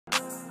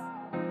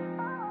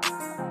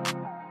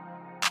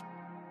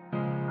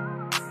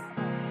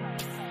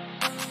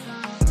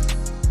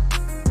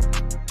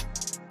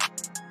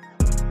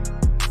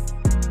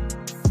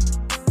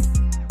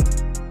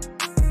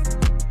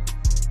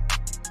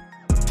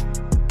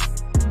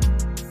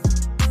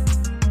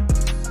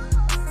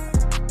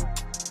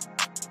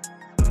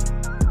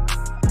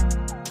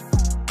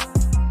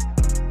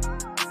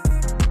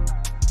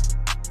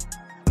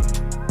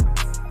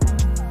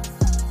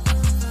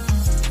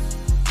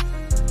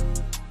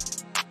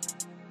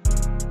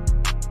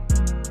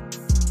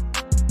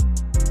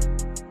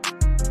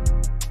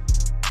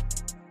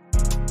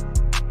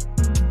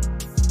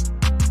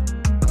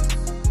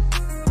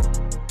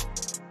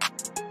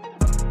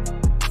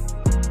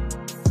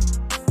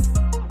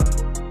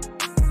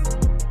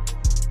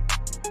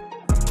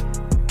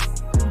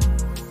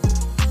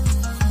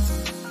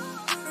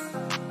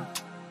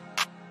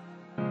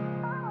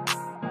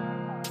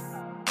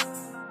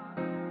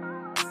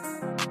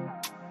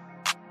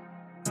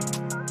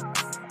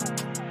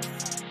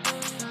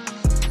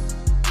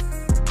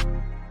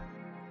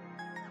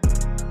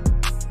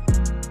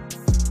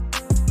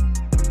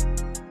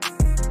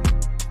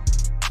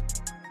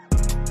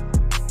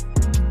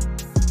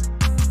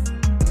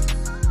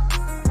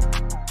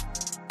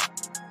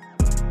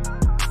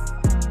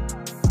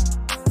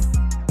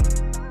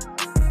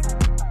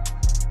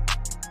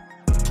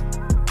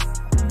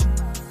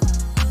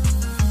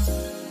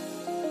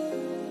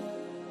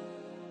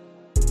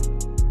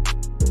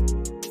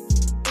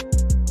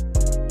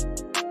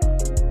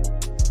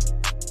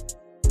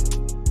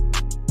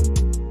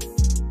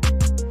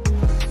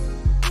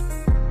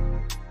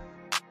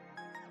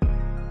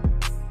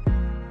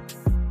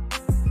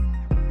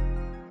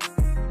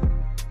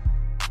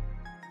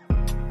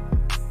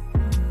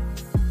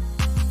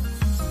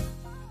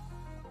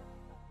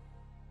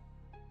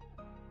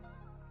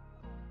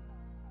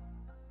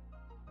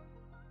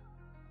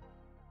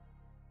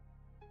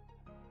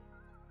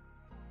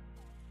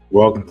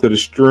Welcome to the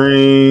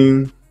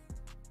stream.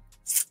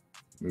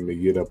 Let me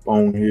get up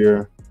on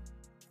here.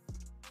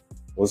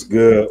 What's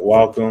good?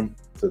 Welcome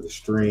to the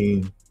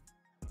stream.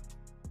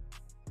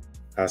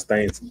 How's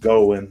things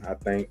going? I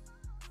think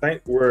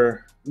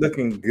we're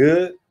looking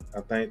good.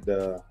 I think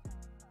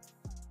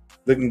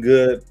looking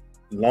good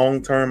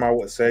long term, I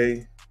would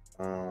say.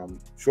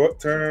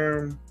 Short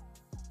term,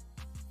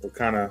 we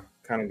kind of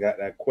got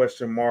that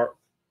question mark.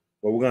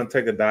 But we're gonna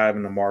take a dive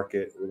in the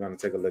market. We're gonna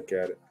take a look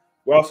at it.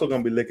 We're also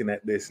gonna be looking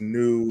at this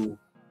new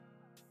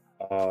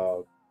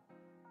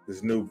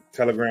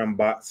Telegram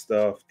bot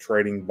stuff,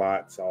 trading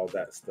bots, all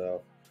that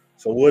stuff.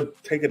 So we'll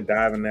take a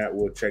dive in that.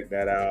 We'll check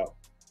that out.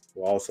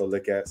 We'll also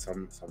look at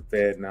some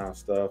Fed now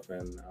stuff,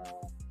 and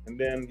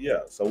then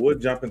so we'll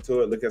jump into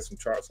it. Look at some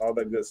charts, all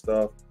that good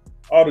stuff,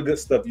 all the good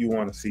stuff you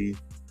want to see.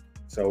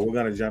 So we're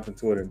gonna jump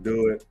into it and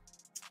do it.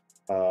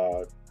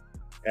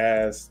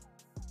 As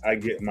I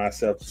get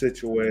myself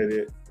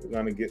situated, we're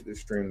gonna get this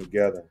stream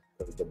together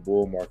because the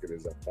bull market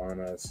is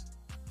upon us.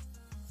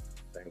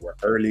 I think we're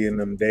early in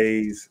them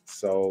days,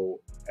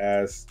 so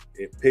as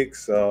it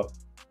picks up,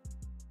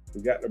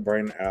 we got to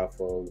bring the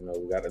alpha.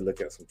 We got to look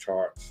at some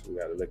charts. We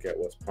got to look at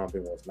what's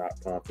pumping, what's not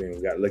pumping.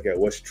 We got to look at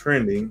what's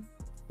trending,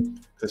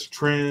 because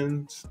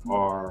trends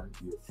are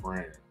your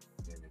friend.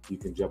 And if you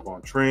can jump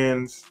on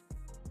trends,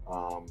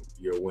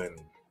 you're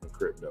winning in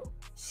crypto.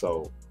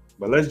 So,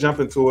 but let's jump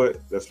into it.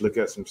 Let's look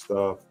at some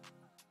stuff.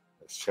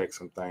 Let's check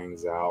some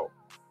things out.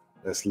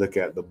 Let's look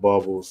at the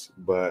bubbles.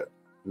 But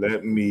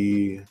let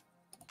me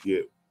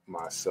get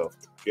myself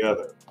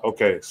together.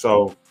 Okay,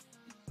 so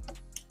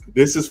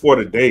this is for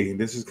the day.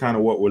 This is kind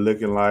of what we're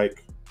looking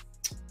like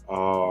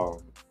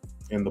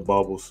in the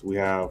bubbles. We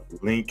have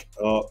Link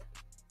up.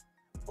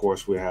 Of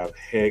course, we have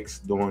Hex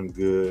doing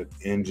good.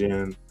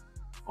 Engine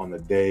on the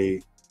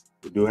day.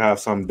 We do have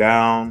some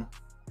down,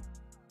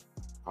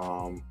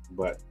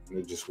 but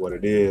it's just what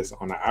it is.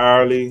 On the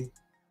hourly,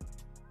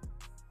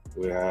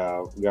 we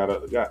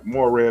got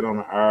more red on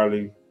the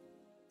hourly.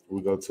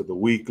 We go to the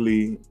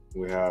weekly.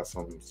 We have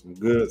some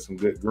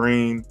good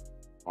green.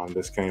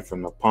 This came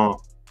from the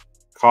pump.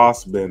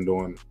 Costs been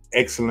doing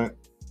excellent.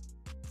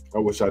 I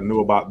wish I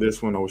knew about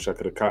this one. I wish I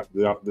could have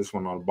caught this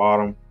one on the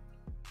bottom.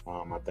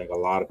 I think a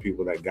lot of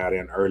people that got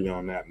in early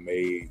on that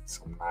made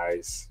some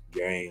nice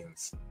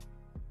gains.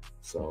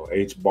 So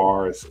H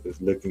bar is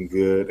looking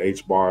good.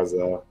 H bar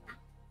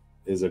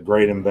is a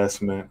great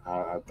investment.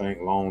 I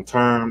think long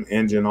term.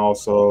 Engine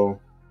also.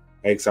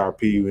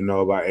 XRP, we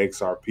know about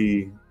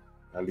XRP.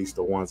 At least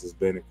the ones that's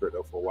been in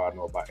crypto for a while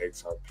know about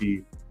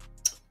XRP.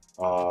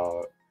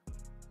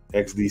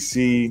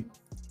 XDC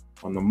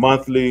on the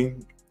monthly,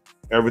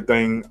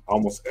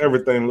 almost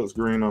everything looks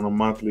green on the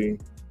monthly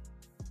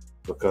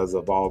because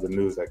of all the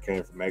news that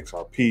came from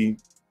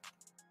XRP.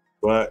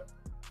 But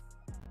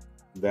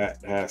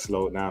that has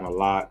slowed down a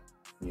lot.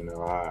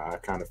 I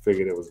kind of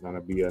figured it was going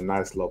to be a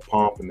nice little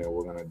pump and then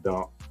we're going to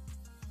dump.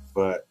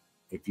 But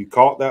if you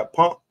caught that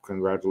pump,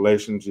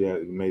 congratulations.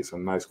 You made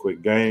some nice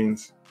quick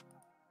gains.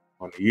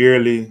 On the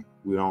yearly,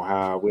 we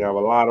have a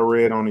lot of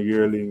red on the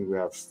yearly. We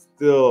have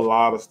still a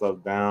lot of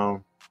stuff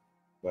down,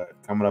 but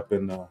coming up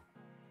in the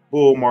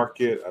bull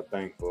market, I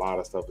think a lot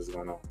of stuff is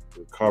going to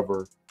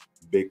recover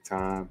big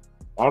time.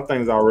 A lot of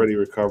things already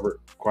recovered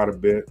quite a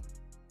bit.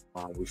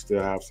 We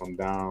still have some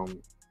down.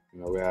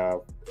 We have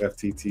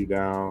FTT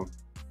down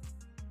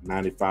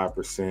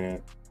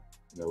 95%.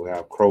 We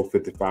have Crow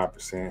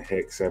 55%,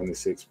 Hex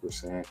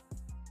 76%.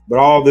 But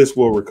all this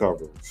will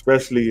recover,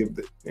 especially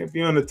if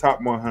you're in the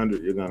top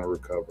 100, you're going to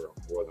recover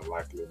more than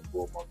likely in the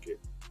bull market.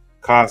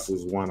 Cost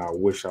is one I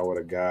wish I would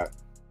have got.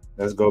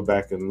 Let's go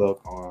back and look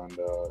on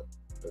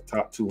the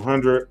top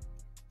 200.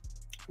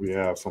 We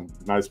have some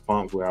nice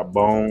pumps. We have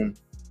Bone.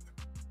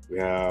 We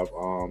have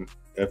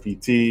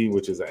FET,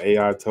 which is an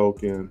AI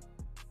token.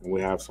 And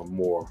we have some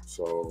more.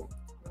 So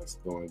that's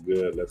doing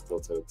good. Let's go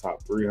to the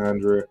top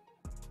 300.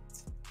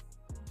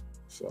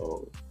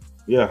 So,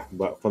 yeah,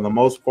 but for the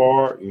most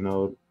part,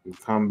 you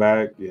come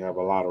back, you have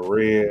a lot of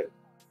red,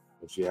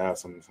 but you have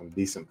some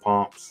decent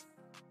pumps.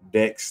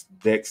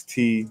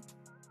 DexT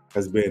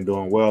has been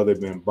doing well. They've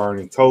been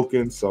burning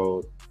tokens.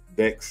 So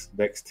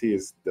DexT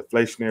is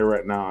deflationary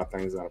right now. I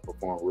think it's going to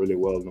perform really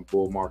well in the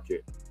bull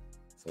market.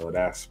 So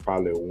that's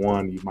probably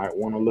one you might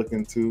want to look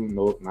into.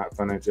 No, not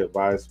financial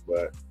advice,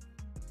 but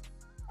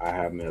I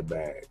have me a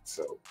bag.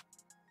 So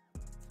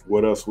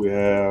what else we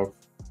have?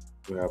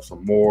 We have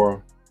some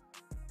more.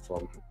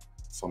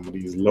 Some of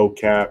these low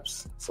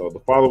caps. So the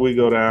farther we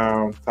go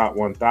down, top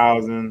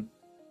 1,000,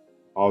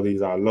 all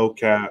these are low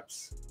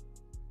caps,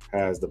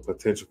 has the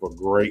potential for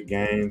great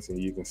gains. And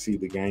you can see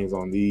the gains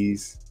on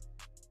these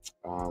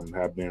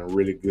have been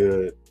really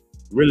good.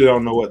 Really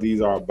don't know what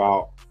these are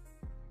about.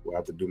 We'll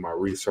have to do my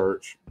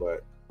research.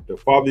 But the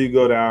farther you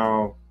go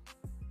down,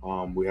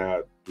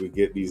 we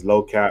get these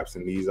low caps,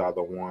 and these are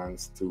the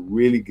ones to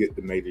really get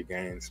the major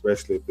gains,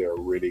 especially if they're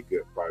really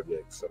good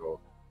projects. So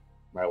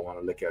might want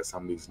to look at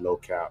some of these low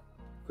cap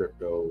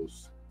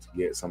cryptos to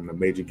get some of the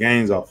major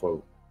gains off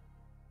of.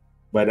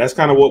 But that's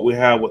kind of what we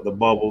have with the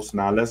bubbles.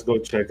 Now let's go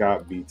check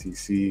out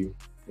BTC.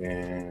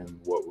 and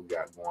what we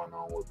got going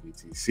on with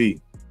BTC.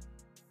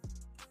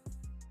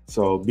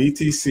 So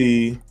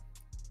BTC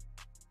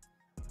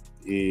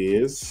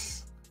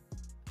is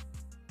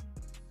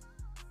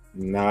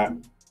not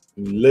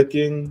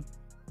looking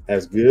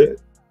as good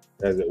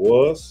as it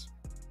was.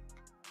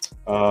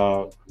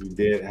 We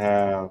did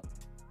have,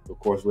 of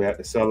course, we had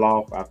to sell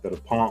off after the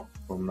pump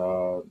from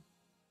the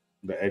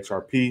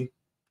XRP.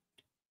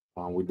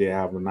 We did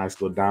have a nice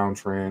little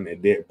downtrend.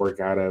 It did break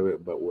out of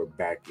it, but we're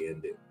back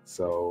in it.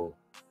 So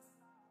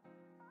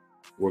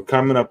we're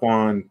coming up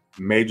on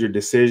major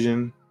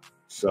decision.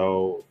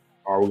 So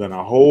are we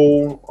gonna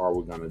hold or are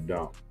we gonna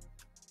dump?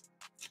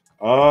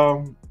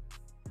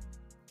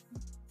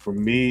 For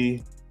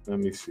me, let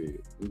me see.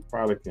 We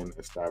probably can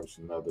establish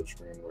another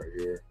trend right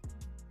here.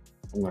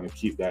 I'm gonna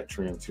keep that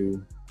trend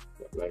too.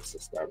 But let's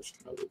establish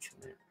another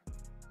trend.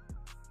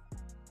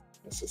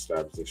 Let's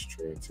establish this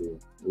trend too.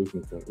 We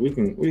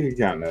can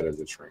count that as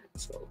a trend.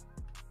 So,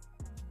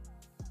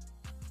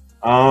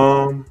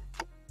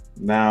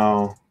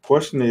 now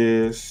question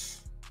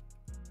is,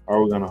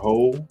 are we gonna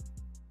hold?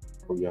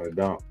 Or are we gonna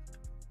dump?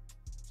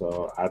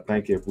 So I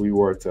think if we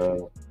were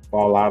to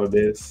fall out of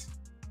this,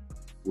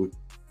 we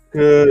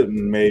could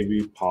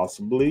maybe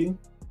possibly.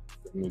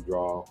 Let me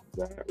draw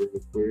that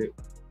really quick.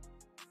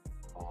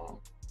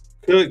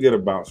 Could get a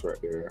bounce right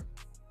there.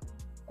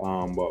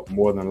 But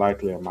more than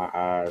likely, in my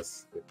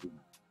eyes, if we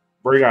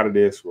break out of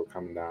this, we're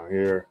coming down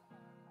here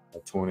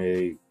at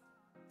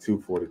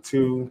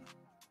 28,242.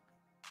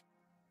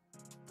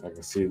 I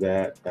can see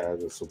that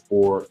as a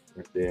support,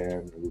 and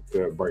then we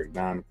could break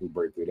down if we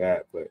break through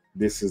that. But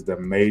this is the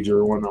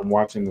major one I'm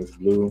watching, this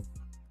blue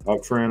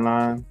uptrend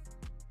line,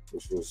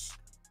 which was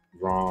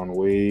drawn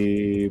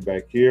way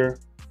back here.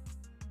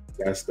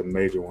 That's the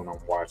major one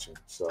I'm watching.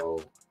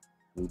 So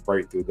we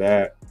break through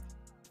that,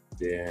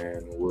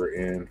 then we're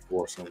in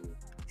for some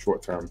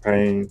short-term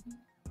pain.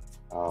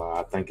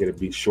 I think it'll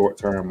be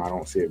short-term. I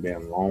don't see it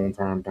being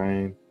long-term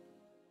pain,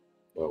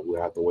 but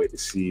we'll have to wait to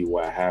see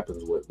what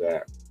happens with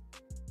that.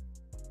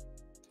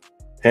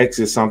 Hex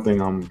is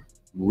something I'm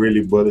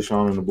really bullish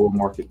on in the bull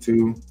market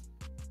too.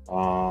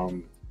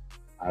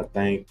 I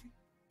think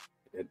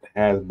it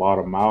has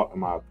bottomed out, in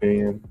my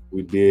opinion.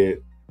 We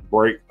did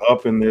break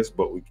up in this,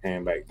 but we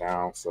came back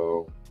down,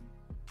 so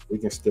we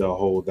can still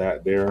hold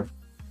that there.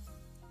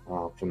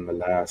 From the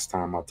last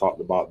time I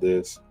talked about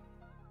this.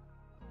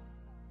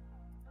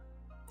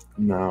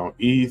 Now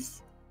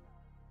ETH,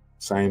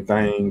 same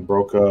thing,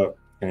 broke up,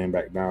 came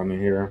back down in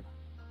here.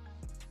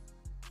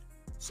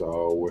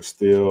 So we're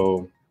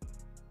still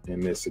in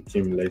this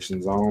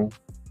accumulation zone,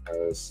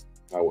 as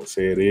I would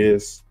say it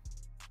is.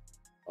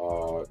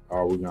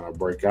 Are we going to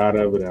break out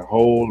of it and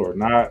hold or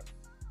not?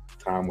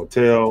 Time will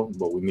tell,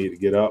 but we need to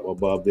get up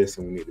above this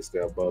and we need to stay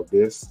above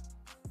this,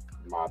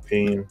 in my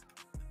opinion.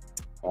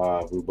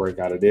 If we break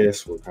out of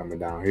this, we're coming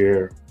down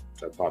here.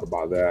 I talked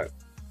about that.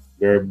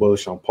 Very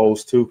bullish on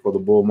Post too for the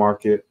bull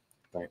market.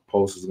 I think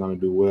Post is going to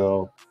do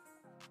well.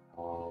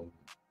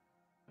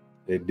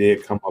 It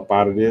did come up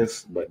out of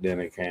this, but then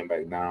it came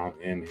back down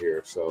in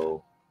here.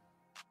 So,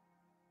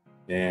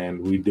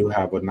 and we do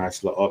have a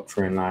nice little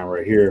uptrend line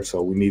right here.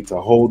 So we need to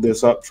hold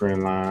this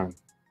uptrend line.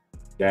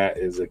 That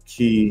is a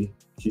key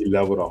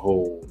level to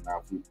hold.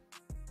 Now, if we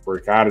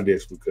break out of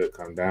this, we could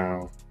come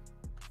down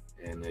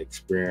and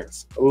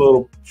experience a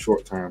little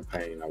short-term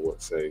pain, I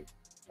would say.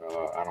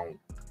 I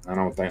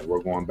don't think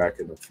we're going back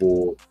in the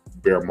full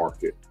bear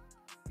market,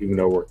 even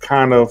though we're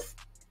kind of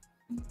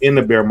in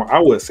the bear market. I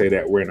would say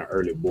that we're in an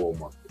early bull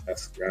market.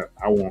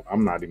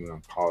 I'm not even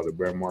gonna call it a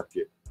bear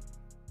market.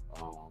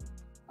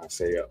 I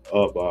say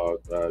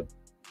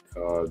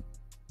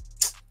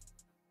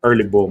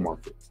early bull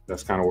market.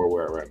 That's kind of where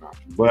we're at right now.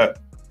 But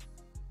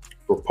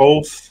for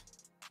Post,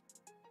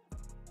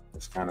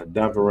 it's kind of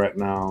dumping right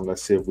now.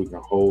 Let's see if we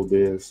can hold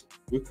this.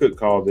 We could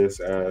call this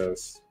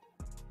as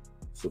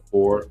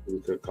support. We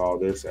could call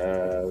this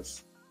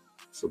as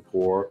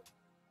support.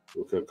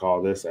 We could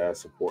call this as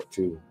support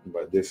too.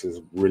 But this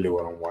is really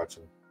what I'm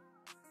watching.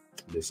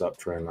 This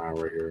uptrend line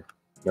right here.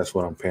 That's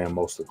what I'm paying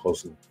most of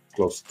close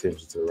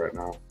attention to right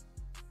now.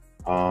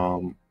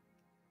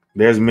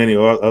 There's many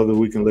other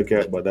we can look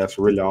at, but that's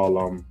really all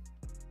I'm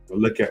gonna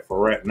look at for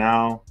right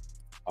now.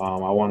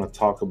 I want to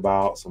talk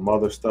about some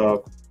other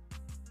stuff.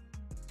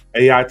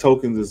 AI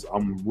tokens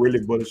I'm really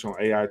bullish on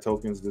AI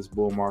tokens this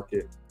bull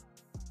market.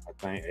 I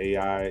think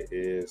AI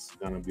is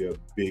going to be a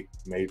big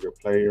major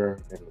player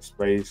in the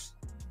space.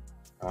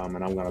 And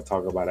I'm going to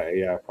talk about an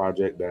AI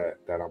project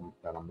that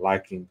I'm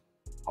liking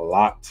a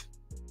lot.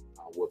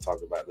 We'll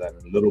talk about that in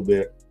a little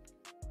bit.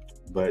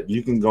 But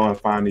you can go and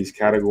find these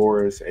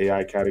categories,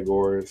 AI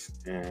categories,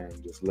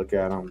 and just look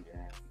at them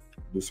and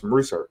do some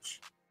research.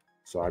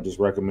 So I just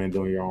recommend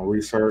doing your own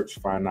research,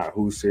 find out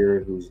who's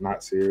serious, who's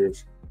not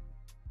serious.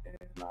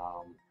 And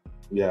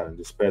yeah,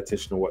 just pay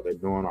attention to what they're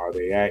doing. Are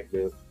they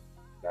active?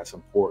 That's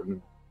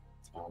important.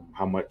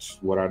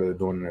 What are they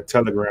doing in their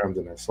telegrams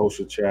and their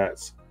social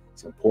chats?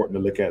 It's important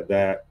to look at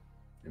that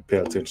and pay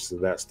attention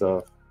to that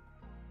stuff.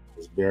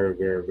 It's very,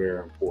 very,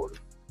 very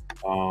important.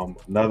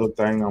 Another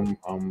thing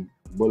I'm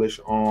bullish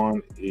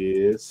on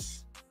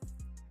is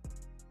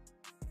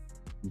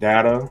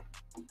data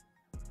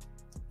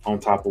on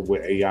top of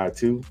with AI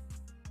too,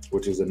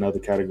 which is another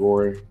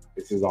category.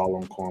 This is all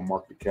on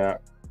CoinMarketCap.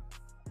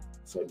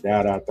 So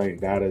data, I think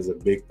data is a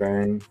big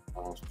thing.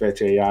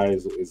 Fetch AI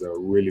is a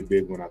really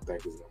big one. I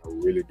think is going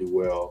to really do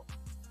well.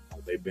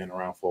 They've been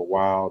around for a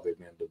while. They've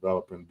been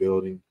developing,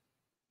 building.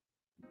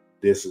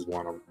 This is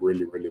one I'm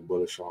really, really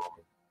bullish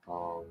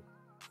on.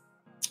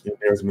 And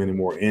there's many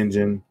more.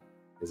 Engine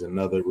is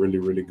another really,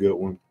 really good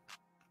one.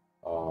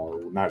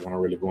 We're not going to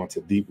really go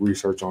into deep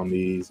research on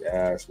these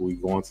as we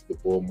go into the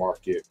bull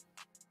market.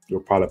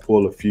 We'll probably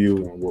pull a few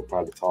and we'll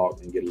probably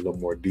talk and get a little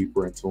more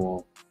deeper into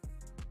them.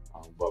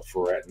 But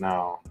for right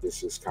now,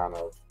 this is kind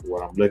of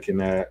what I'm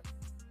looking at.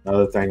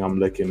 Another thing I'm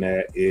looking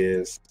at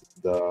is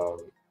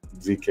the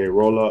ZK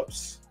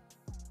rollups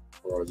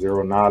or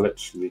zero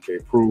knowledge,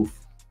 ZK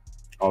proof,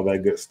 all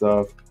that good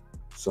stuff.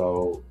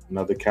 So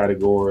another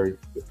category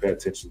to pay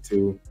attention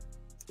to.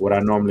 What I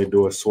normally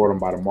do is sort them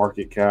by the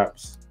market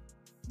caps.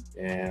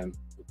 And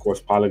of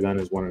course, Polygon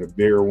is one of the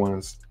bigger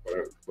ones.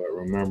 But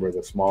remember,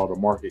 the smaller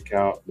the market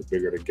cap, the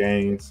bigger the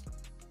gains.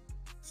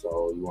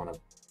 So you want to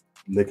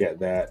look at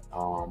that.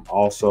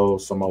 Also,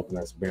 some of them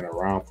that's been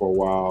around for a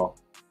while.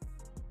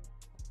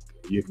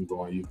 You can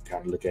go and you can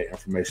kind of look at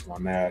information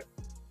on that,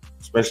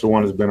 especially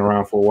one that's been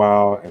around for a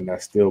while and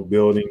that's still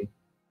building.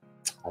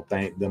 I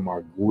think them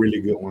are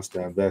really good ones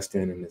to invest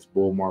in this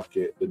bull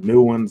market. The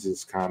new ones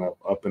is kind of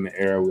up in the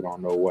air. We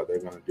don't know what they're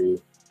going to do,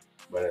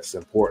 but it's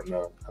important.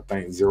 I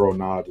think zero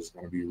knowledge is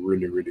going to be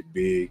really, really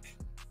big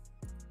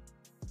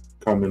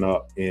coming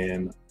up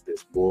in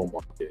this bull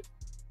market.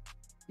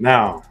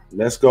 Now,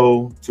 let's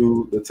go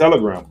to the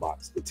Telegram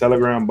bots. The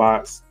Telegram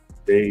bots,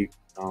 they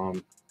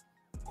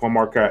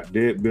CoinMarketCap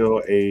did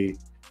build a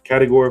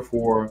category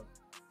for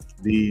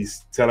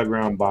these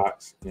Telegram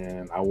bots,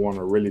 and I want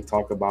to really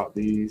talk about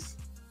these.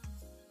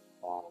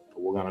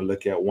 We're gonna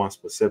look at one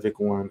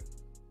specific one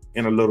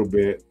in a little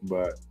bit,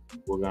 but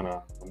I'm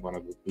gonna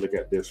look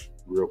at this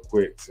real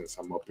quick since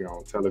I'm up here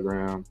on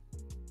Telegram,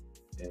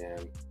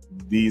 and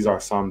these are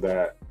some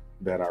that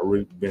I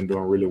really been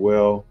doing really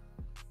well.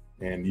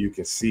 And you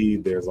can see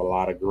there's a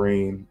lot of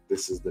green.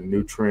 This is the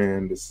new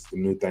trend. This is the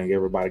new thing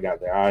everybody got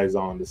their eyes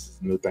on. This is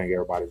the new thing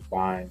everybody's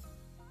buying.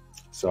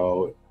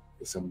 So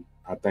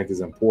I think it's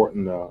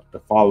important to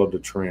follow the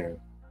trend.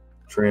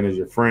 Trend is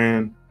your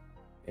friend,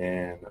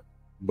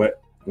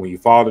 but when you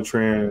follow the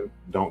trend,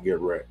 don't get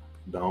wrecked.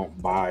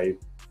 Don't buy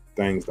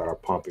things that are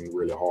pumping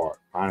really hard.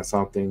 Find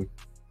something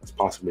that's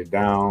possibly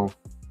down,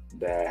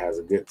 that has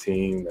a good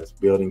team, that's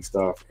building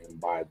stuff, and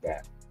buy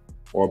that.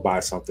 Or buy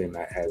something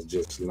that has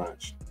just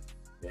launched.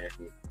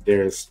 And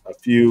there's a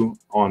few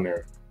on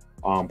there.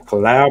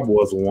 Collab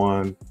was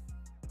one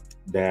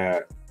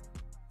that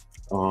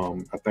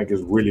I think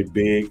is really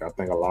big. I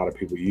think a lot of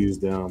people use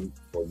them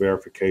for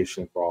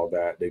verification, for all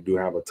that. They do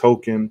have a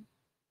token.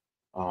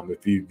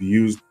 If you've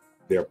used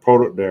their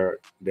product,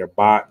 their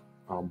bot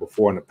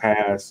before in the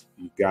past,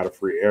 you got a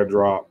free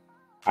airdrop.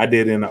 I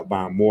did end up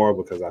buying more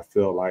because I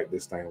felt like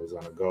this thing was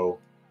gonna go,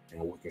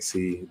 and we can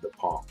see the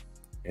pump.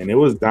 And it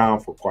was down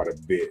for quite a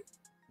bit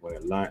when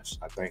it launched.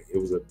 I think it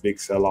was a big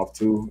sell-off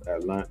too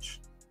at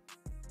lunch.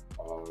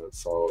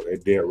 So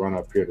it did run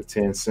up here to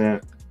 10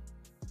 cents.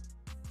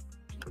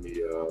 Let me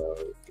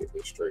get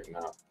this straightened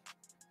out.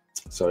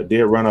 So it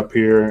did run up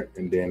here,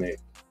 and then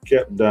it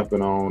kept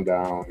dumping on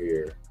down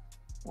here.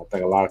 I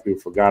think a lot of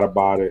people forgot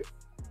about it.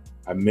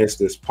 I missed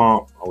this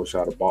pump. I wish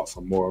I'd have bought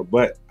some more,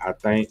 but I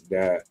think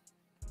that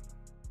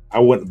I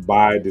wouldn't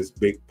buy this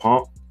big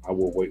pump. I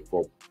will wait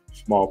for a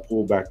small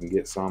pullback and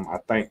get some. I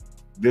think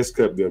this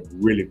could be a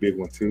really big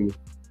one too.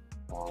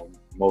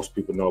 Most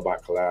people know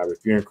about Collab.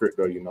 If you're in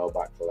crypto, you know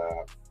about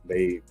Collab.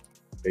 They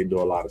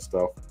do a lot of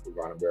stuff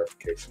regarding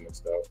verification and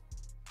stuff,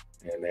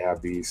 and they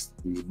have these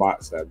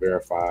bots that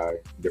verify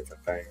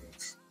different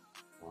things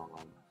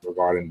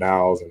regarding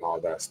DAOs and all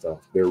that stuff.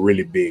 They're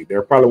really big.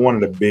 They're probably one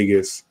of the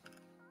biggest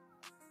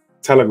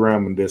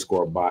Telegram and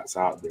Discord bots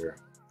out there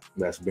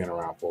that's been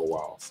around for a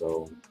while.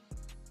 So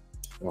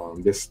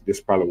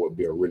this probably would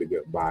be a really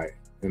good buy.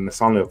 And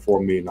it's only a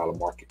 $4 million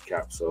market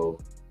cap. So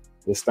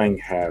this thing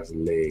has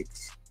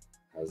legs,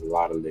 has a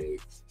lot of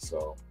legs.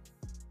 So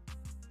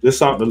just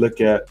something to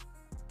look at.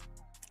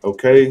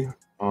 Okay,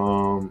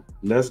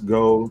 let's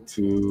go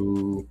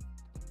to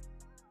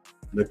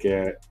look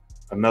at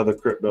another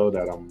crypto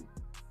that I'm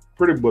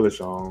pretty bullish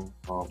on.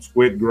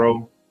 Squid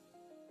Grow.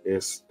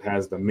 It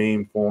has the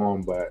meme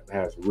form, but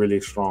has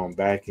really strong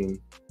backing.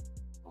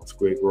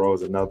 Squid Grow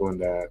is another one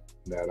that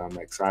I'm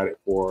excited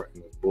for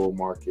in this bull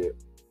market.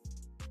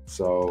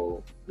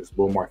 So this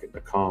bull market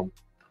to come,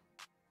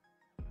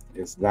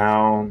 it's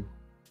down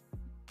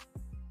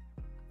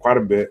quite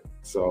a bit.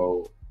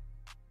 So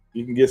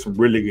you can get some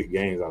really good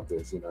gains off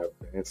this. You know,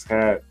 it's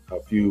had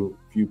a few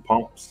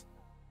pumps.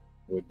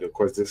 Of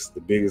course, this is the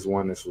biggest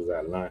one. This was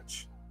at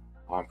lunch.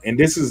 And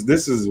this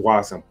is why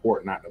it's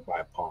important not to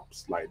buy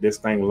pumps. Like this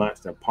thing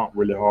launched and pumped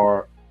really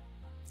hard.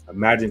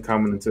 Imagine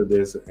coming into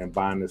this and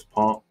buying this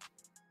pump,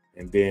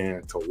 and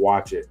then to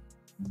watch it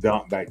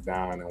dump back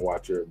down and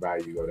watch your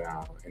value go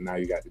down. And now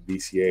you got the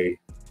DCA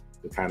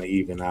to kind of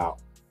even out.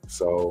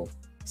 So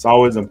it's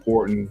always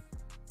important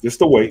just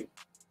to wait.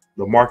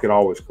 The market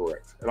always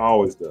corrects. It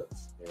always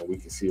does. And we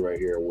can see right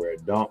here where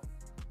it dumped,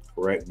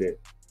 corrected,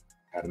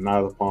 had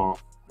another pump,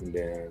 and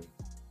then,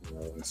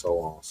 and so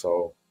on.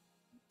 So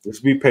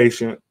just be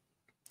patient.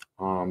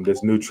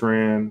 This new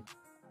trend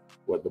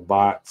with the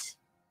bots,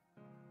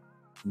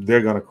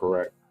 they're gonna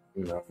correct,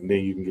 and then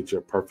you can get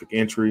your perfect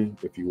entry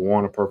if you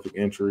want a perfect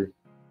entry,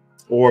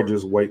 or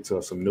just wait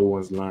till some new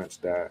ones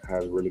launch that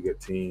has really good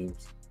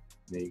teams,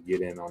 and then you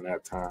get in on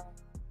that time,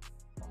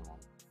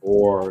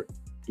 or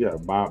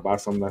buy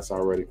something that's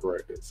already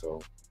corrected.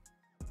 So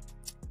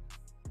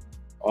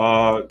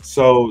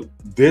so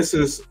this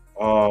is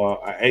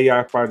an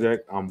AI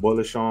project I'm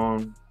bullish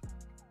on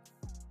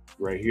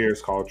right here.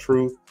 It's called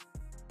Truth,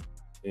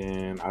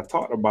 and I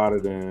talked about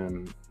it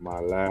in my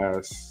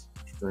last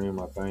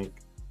stream. I think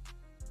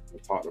we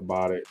talked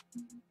about it.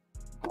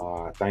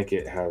 I think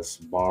it has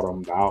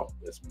bottomed out.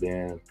 It's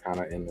been kind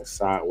of in the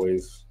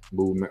sideways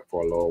movement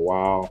for a little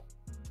while.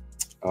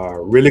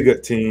 Really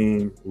good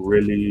team.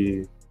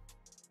 Really,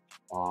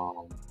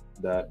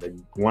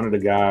 one of the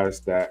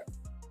guys that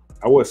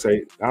I would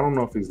say, I don't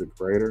know if he's the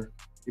creator.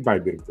 He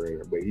might be the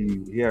creator, but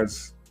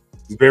he's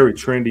very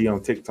trendy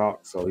on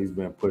TikTok, so he's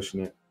been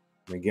pushing it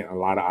and getting a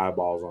lot of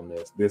eyeballs on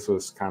this. This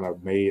was kind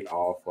of made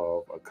off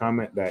of a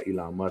comment that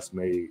Elon Musk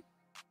made,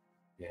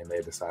 and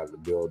they decided to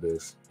build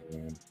this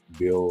and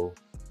build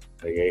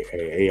a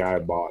AI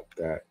bot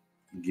that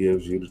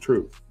gives you the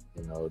truth.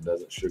 It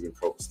doesn't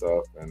sugarcoat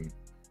stuff and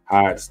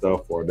hide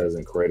stuff, or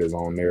doesn't create his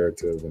own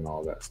narrative and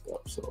all that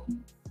stuff. So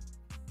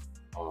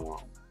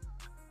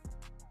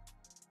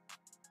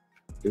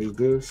did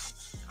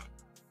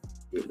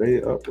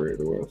they upgrade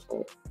the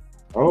website?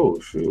 Oh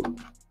shoot,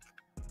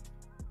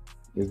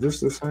 is this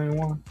the same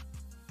one?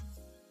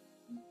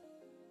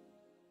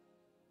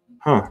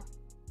 I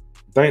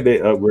think they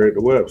upgraded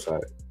the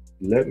website.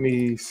 Let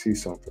me see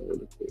something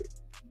really quick,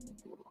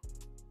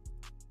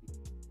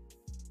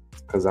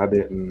 because I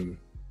didn't.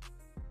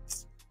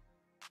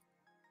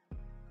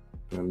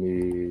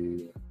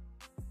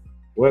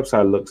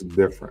 Website looks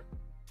different,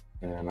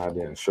 and I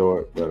didn't show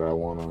it, but I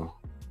want to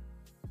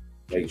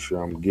make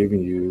sure I'm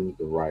giving you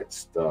the right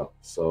stuff.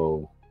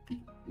 So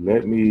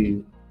let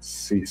me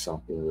see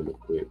something really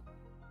quick.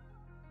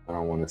 I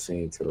don't want to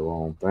see into the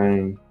wrong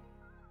thing,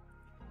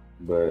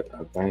 but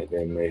I think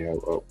they may have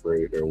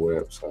upgraded their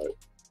website.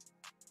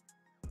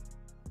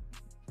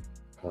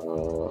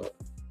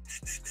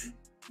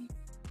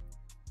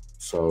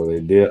 So they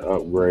did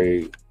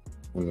upgrade.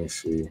 Let me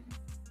see.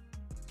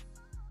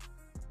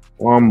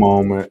 One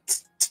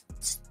moment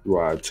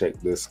while I check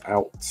this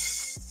out.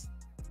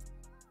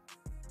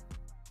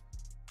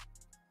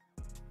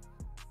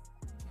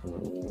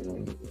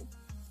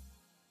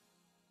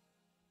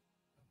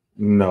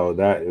 No,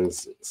 that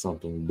is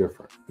something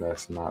different.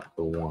 That's not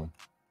the one.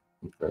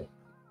 Okay.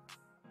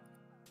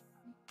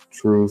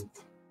 Truth.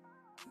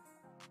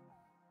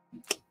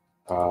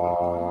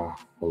 Hold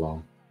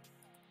on.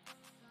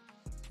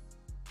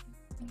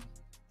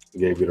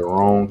 Gave you the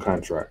wrong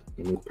contract.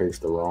 Let me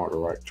paste the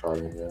right chart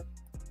in here.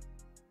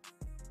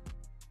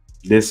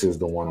 This is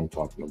the one I'm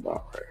talking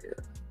about right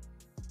here.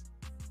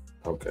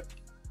 Okay.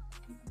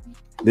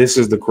 This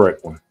is the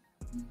correct one.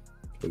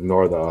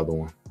 Ignore the other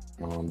one.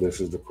 This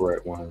is the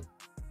correct one.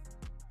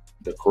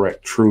 The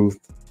correct Truth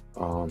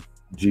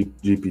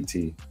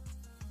GPT.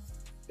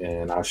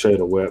 And I'll show you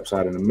the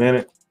website in a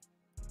minute.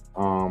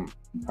 I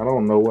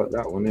don't know what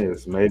that one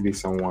is. Maybe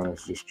someone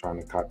is just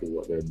trying to copy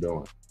what they're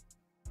doing.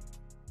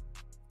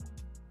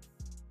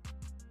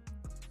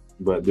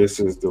 But this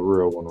is the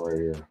real one right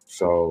here.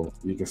 So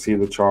you can see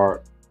the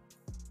chart.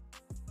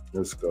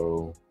 Let's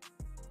go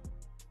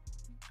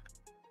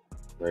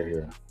right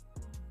here.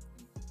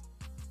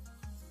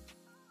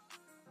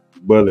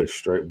 Bullish,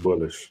 straight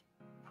bullish.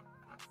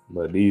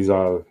 But these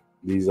are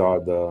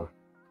the,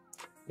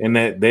 and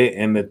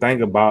the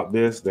thing about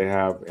this, they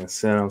have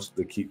incentives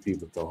to keep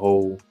people to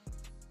hold.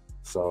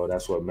 So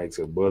that's what makes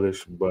it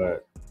bullish.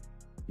 But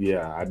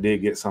yeah, I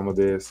did get some of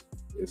this.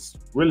 It's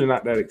really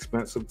not that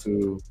expensive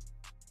to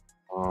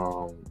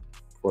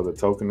for the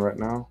token right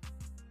now.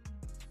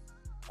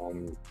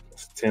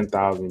 It's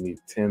 10,000. You need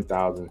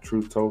 10,000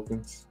 Truth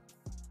tokens.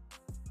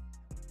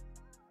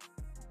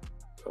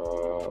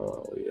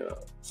 Yeah.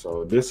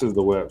 So this is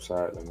the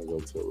website. Let me go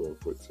to it real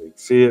quick so you can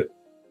see it.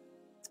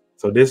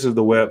 So this is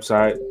the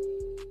website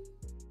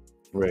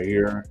right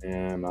here,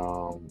 and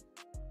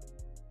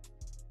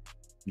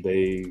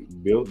they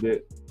built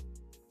it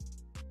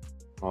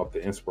off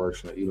the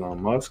inspiration of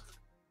Elon Musk.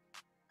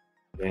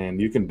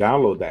 And you can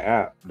download the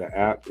app. The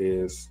app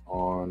is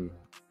on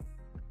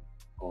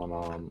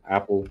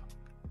Apple,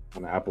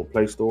 on the Apple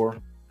Play Store,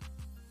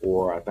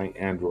 or I think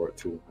Android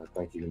too. I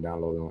think you can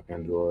download it on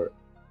Android,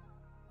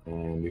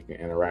 and you can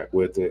interact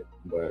with it.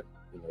 But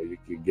you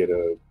can get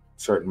a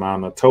certain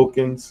amount of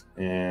tokens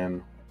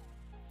and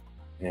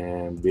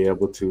be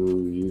able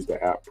to use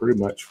the app pretty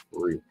much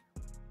free.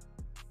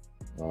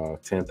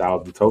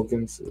 10,000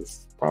 tokens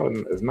is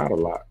not a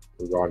lot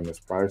regarding this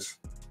price.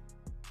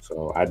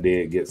 So I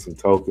did get some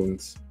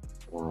tokens.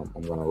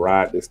 I'm gonna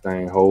ride this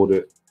thing, hold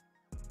it.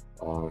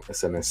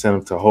 It's an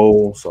incentive to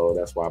hold, so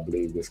that's why I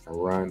believe this can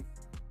run.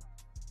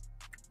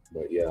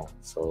 But yeah,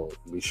 so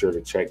be sure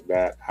to check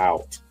that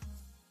out.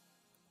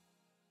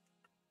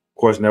 Of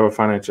course, never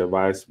financial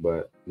advice,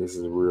 but this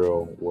is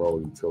real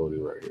world utility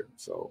right here.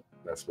 So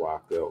that's why I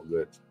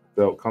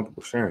felt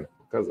comfortable sharing it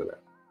because of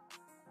that.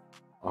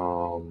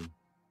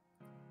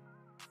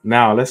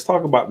 Now let's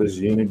talk about this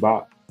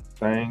Unibot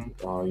thing.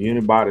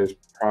 Unibot is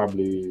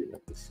probably,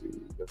 let me see,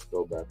 let's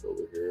go back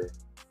over here.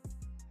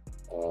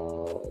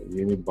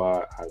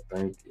 Unibot, I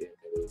think it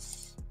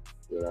is,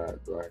 do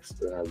I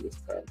still have this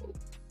tab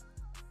open?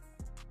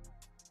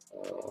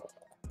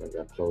 I think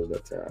I closed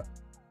that tab.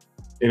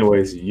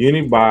 Anyways,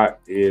 Unibot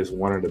is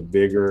one of the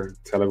bigger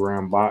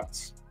Telegram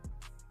bots,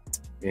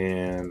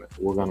 and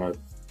we're gonna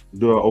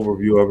do an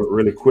overview of it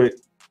really quick.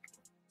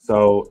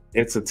 So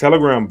it's a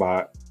Telegram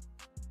bot,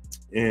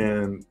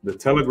 and the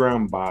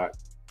Telegram bot,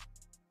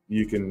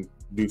 you can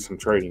do some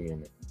trading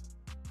in it.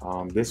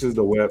 This is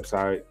the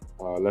website.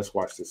 Let's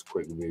watch this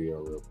quick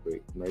video real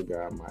quick. Maybe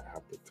I might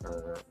have to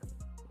turn.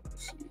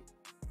 Let's see.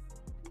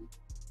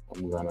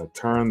 I'm gonna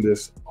turn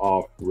this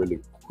off really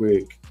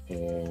quick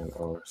and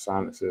or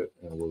silence it,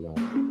 and we're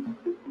gonna.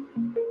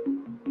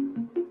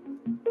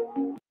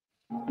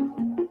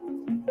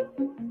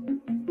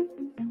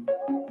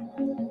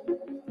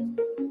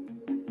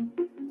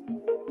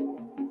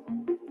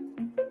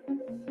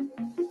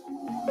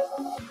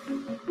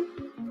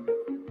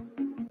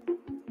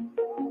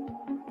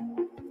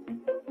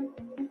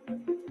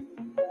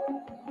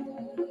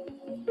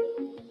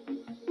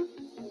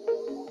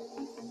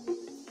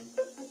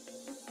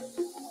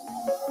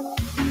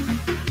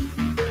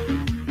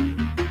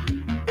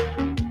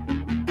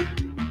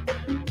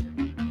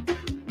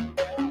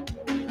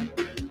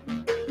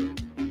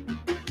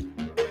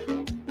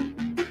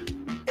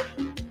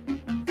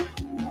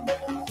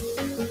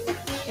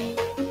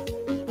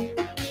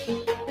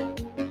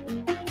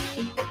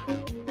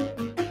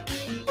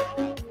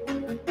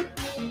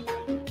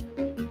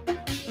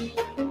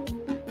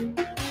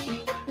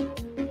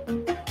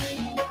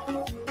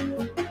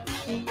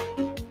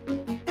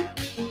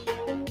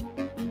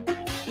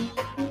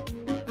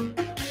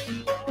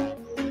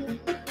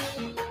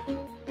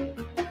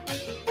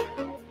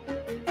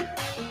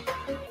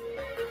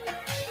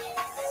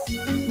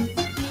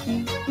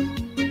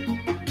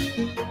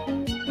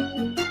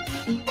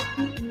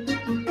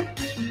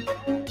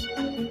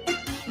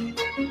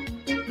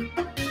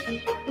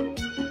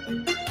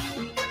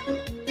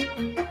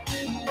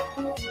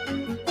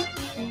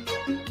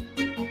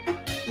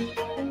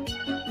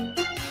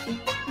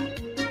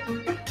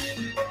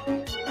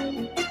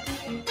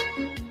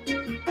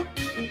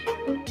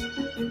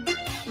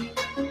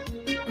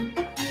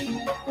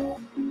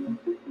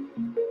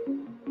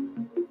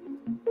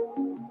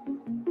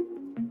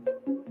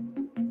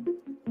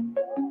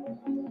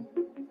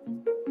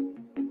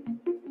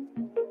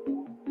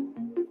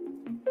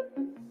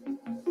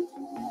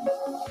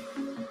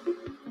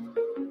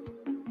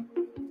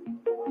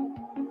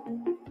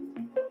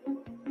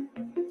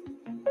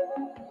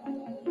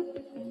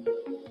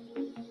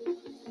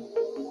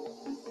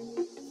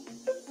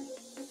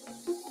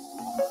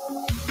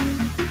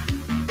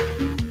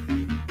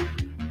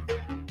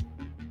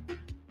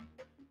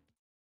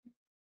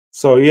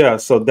 So yeah,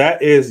 so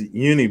that is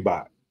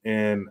Unibot,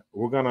 and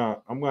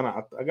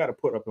I got to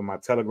put up in my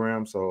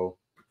Telegram, so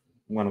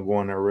I'm gonna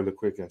go in there really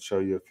quick and show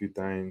you a few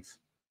things.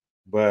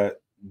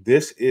 But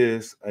this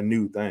is a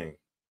new thing,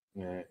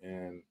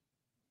 and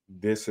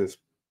this is,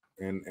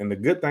 and the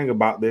good thing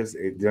about this,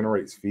 it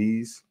generates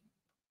fees,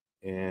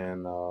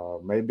 and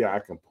maybe I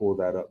can pull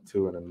that up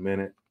too in a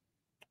minute.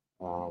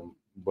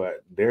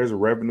 But there's a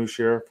revenue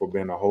share for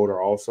being a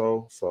holder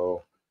also,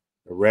 so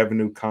the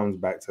revenue comes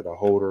back to the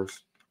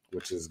holders,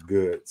 which is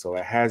good. So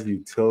it has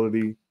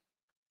utility,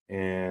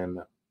 and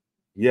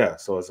yeah,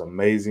 so it's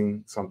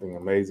amazing,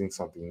 something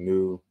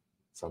new,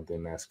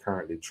 something that's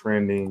currently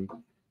trending,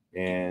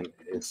 and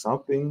it's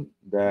something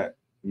that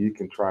you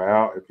can try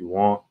out if you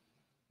want.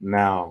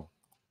 Now,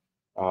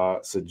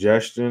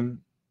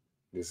 suggestion,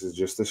 this is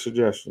just a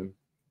suggestion.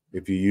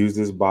 If you use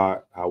this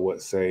bot, I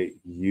would say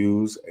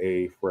use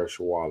a fresh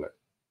wallet.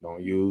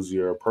 Don't use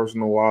your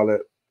personal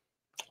wallet.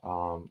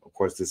 Of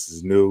course, this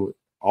is new.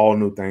 All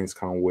new things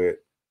come with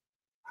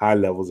high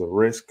levels of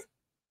risk.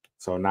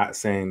 So, not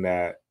saying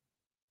that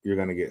you're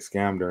going to get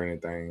scammed or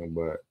anything,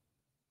 but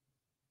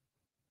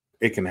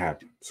it can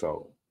happen.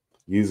 So,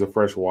 use a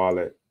fresh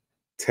wallet.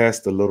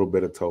 Test a little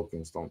bit of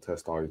tokens. Don't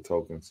test all your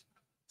tokens.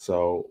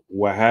 So,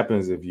 what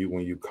happens if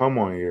when you come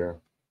on here,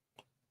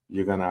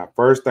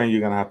 first thing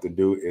you're gonna have to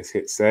do is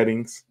hit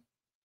settings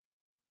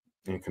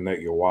and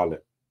connect your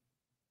wallet.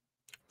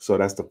 So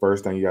that's the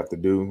first thing you have to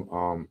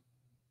do.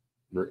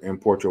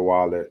 Import your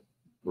wallet,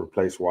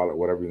 replace wallet,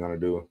 whatever you're gonna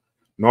do.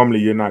 Normally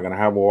you're not gonna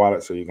have a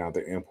wallet, so you're gonna have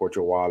to import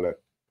your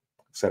wallet,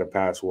 set a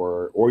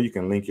password, or you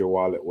can link your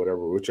wallet,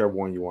 whichever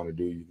one you want to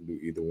do. You can do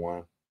either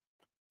one.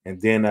 And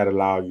then that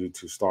allows you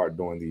to start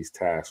doing these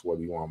tasks,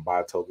 whether you want to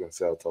buy tokens,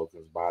 sell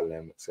tokens, buy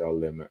limit, sell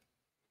limit,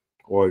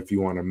 or if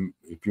you want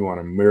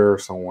to mirror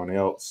someone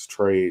else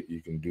trade,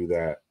 you can do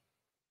that.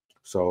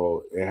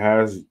 So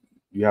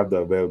you have the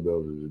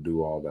availability to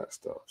do all that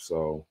stuff.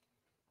 So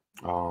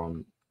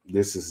um,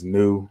 this is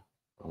new.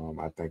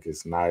 I think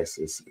it's nice.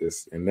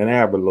 It's and then they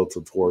have a little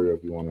tutorial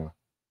if you want to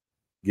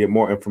get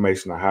more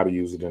information on how to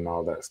use it and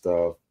all that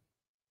stuff.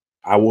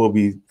 I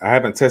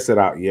haven't tested it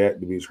out yet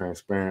to be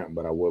transparent,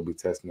 but I will be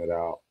testing it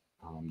out.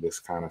 This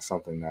kind of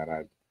something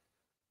that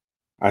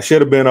I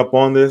should have been up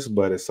on this,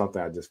 but it's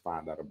something I just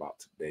found out about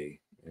today.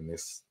 And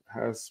this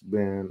has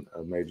been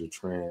a major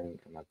trend,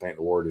 and I think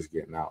the word is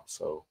getting out.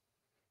 So,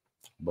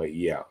 but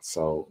yeah,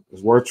 so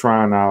it's worth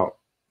trying out.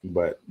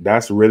 But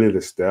that's really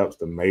the steps.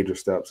 The major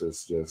steps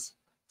is just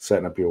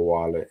setting up your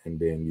wallet, and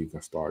then you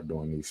can start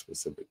doing these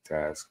specific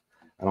tasks.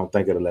 I don't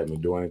think it'll let me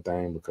do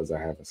anything because I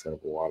haven't set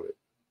up a wallet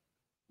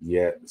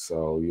yet.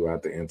 So you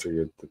have to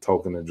enter the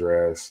token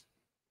address,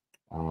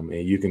 and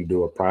you can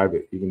do a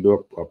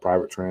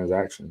private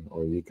transaction,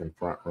 or you can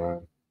front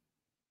run.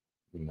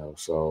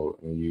 So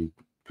and you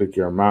pick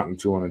your amount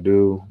that you want to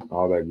do,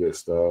 all that good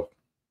stuff.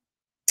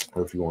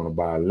 Or if you want to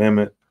buy a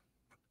limit,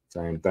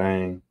 same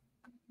thing.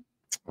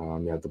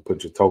 You have to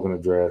put your token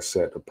address,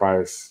 set the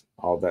price,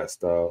 all that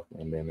stuff,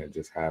 and then it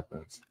just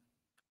happens.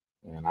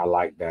 And I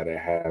like that it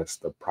has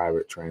the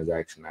private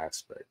transaction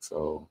aspect.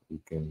 So you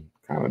can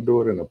kind of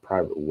do it in a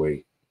private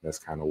way. That's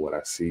kind of what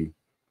I see.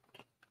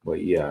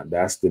 But yeah,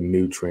 that's the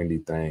new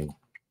trendy thing.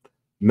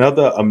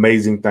 Another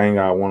amazing thing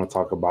I want to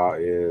talk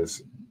about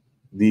is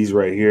these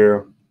right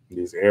here,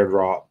 these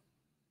airdrops.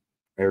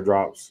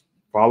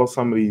 Follow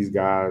some of these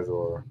guys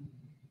or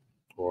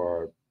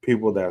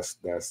people that's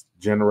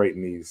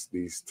generating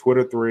these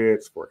Twitter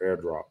threads for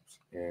airdrops,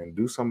 and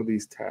do some of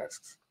these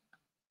tasks.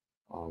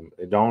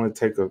 It only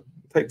takes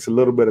a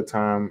little bit of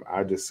time.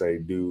 I just say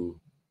do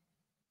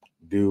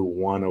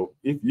one.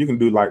 You can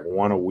do like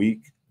one a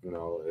week. You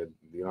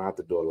don't have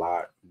to do a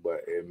lot,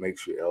 but it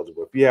makes you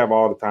eligible. If you have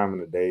all the time in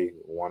the day,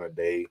 one a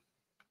day,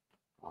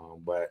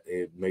 but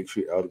it makes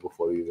you eligible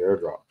for these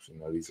airdrops.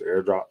 These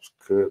airdrops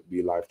could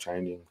be life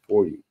changing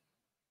for you.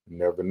 You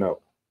never know.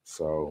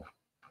 So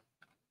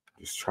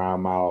just try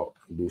them out,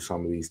 do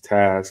some of these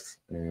tasks,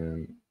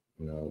 and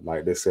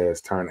like this says,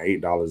 turn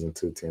 $8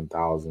 into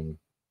 10,000.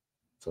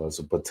 So it's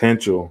a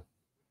potential,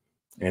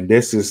 and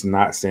this is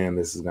not saying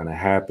this is going to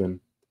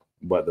happen,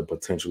 but the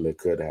potential it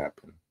could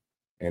happen.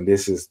 And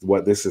this is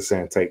what this is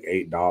saying: take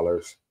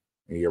 $8,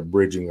 and you're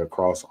bridging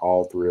across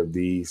all three of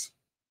these,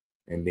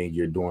 and then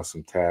you're doing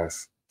some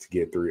tasks to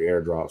get 3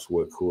 airdrops,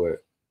 which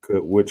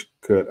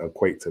could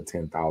equate to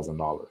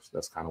 $10,000.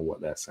 That's kind of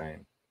what that's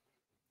saying.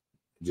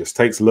 It just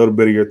takes a little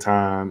bit of your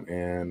time,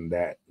 and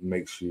that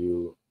makes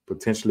you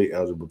potentially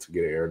eligible to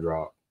get an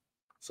airdrop.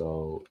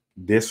 So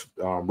this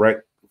Rec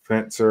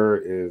Fencer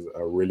is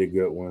a really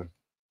good one.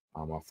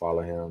 I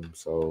follow him,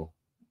 so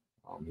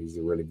he's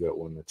a really good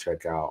one to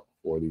check out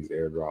for these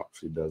airdrops.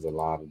 He does a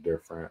lot of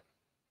different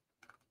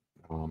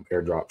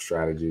airdrop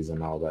strategies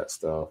and all that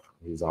stuff.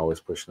 He's always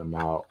pushing them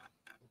out.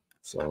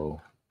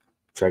 So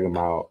check him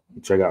out.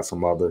 Check out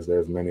some others.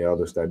 There's many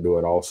others that do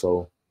it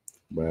also,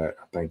 but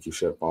I think you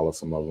should follow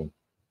some of them.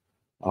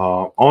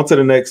 On to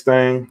the next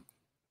thing.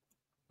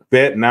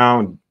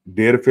 FedNow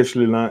did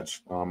officially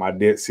launch. I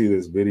did see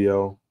this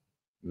video.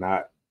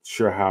 Not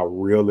sure how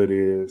real it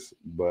is,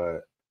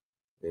 but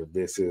if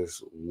this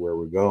is where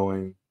we're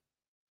going,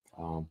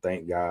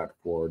 thank God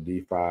for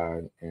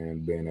DeFi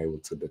and being able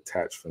to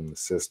detach from the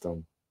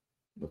system,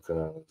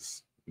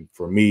 because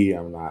for me,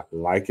 I'm not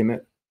liking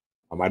it.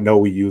 I know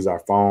we use our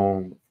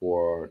phone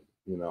for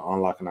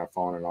unlocking our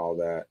phone and all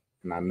that,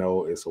 and I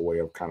know it's a way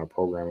of kind of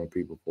programming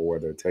people for where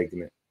they're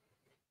taking it,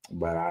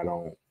 but I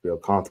don't feel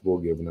comfortable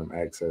giving them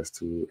access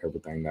to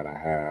everything that I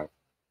have.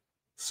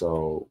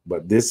 So,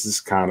 but this is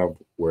kind of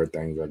where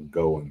things are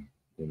going,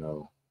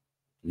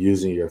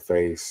 using your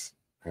face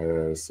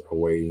as a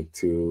way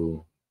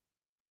to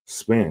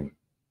spend.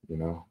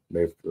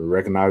 They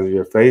recognize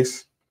your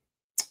face,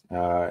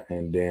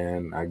 and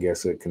then I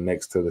guess it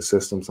connects to the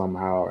system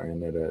somehow,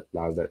 and it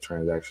allows that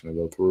transaction to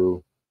go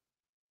through.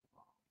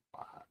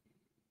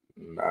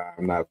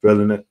 I'm not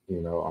feeling it,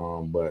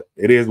 but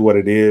it is what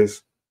it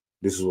is.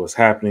 This is what's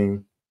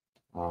happening.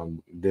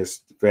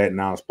 This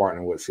FedNow is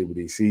partnering with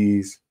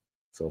CBDCs.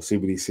 So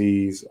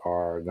CBDCs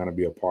are going to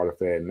be a part of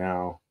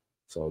FedNow.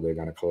 So they're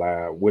going to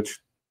collab, which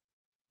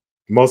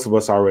most of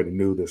us already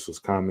knew this was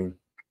coming.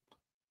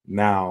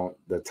 Now,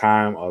 the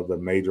time of the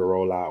major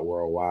rollout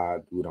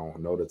worldwide, we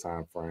don't know the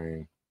time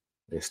frame.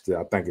 I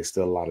think it's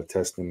still a lot of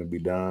testing to be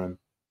done.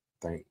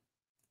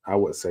 I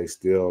would say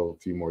still a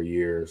few more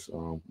years,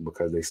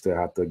 because they still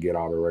have to get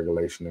all the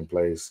regulation in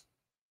place.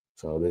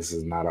 So this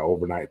is not an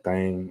overnight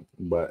thing,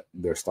 but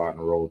they're starting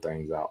to roll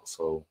things out.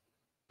 So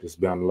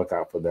just be on the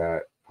lookout for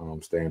that.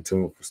 Stay in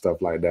tune for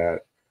stuff like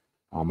that.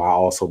 I'll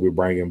also be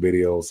bringing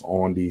videos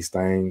on these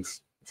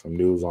things, some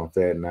news on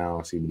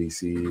FedNow,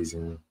 CBDCs,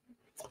 and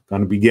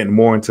going to be getting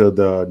more into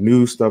the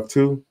news stuff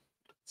too.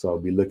 So I'll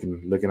be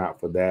looking out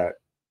for that.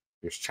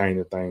 just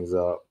changing things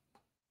up,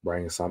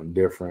 bringing something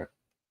different,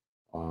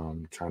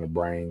 trying to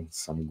bring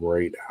some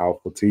great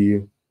alpha to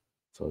you.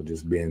 So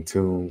just being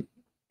tuned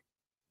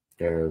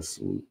as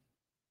we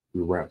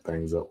ramp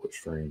things up with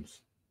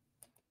streams.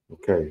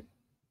 Okay,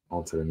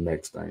 on to the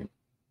next thing.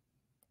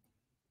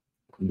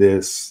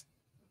 This,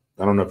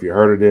 I don't know if you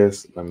heard of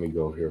this. Let me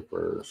go here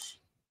first.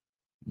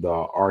 The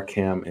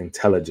Arkham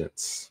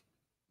Intelligence.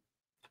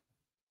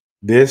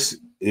 This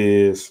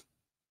is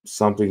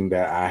something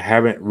that I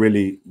haven't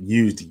really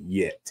used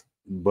yet,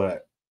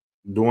 but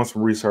doing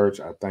some research,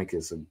 I think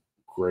it's a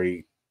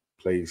great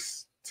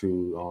place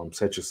to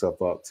set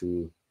yourself up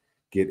to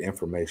get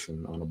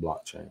information on the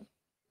blockchain.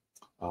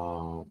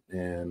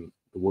 And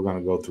we're going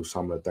to go through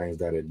some of the things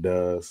that it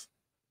does.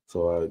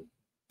 So,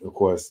 of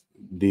course,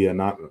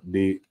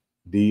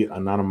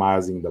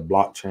 de-anonymizing the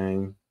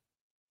blockchain.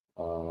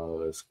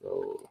 Let's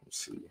go.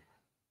 Let's see.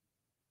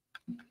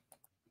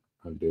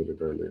 I did it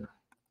earlier.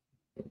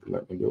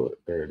 Let me do it.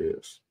 There it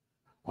is.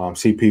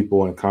 See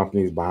people and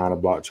companies behind the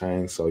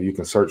blockchain. So you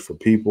can search for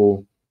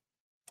people.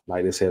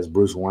 Like this has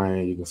Bruce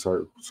Wayne. You can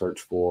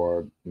search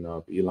for,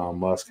 if Elon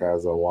Musk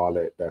has a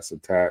wallet that's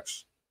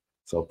attached.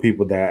 So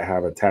people that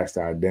have attached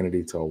their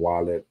identity to a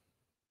wallet,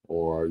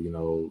 or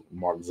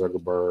Mark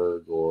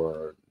Zuckerberg,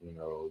 or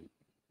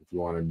if you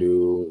want to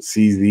do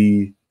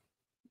CZ,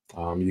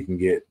 you can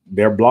get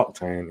their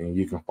blockchain and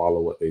you can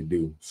follow what they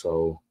do.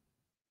 So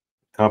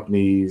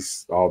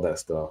companies, all that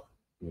stuff,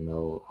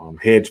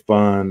 hedge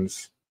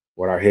funds,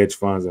 what our hedge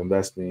funds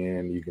investing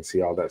in, you can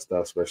see all that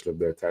stuff, especially if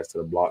they're attached to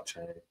the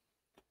blockchain.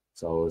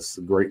 So it's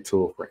a great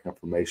tool for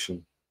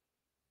information.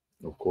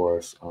 Of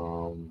course,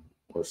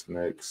 what's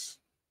next?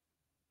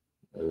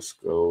 Let's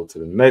go to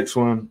the next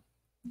one.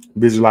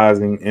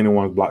 Visualizing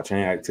anyone's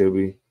blockchain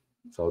activity.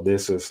 So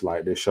this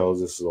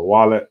shows this is a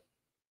wallet,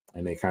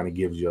 and it kind of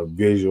gives you a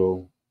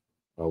visual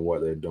of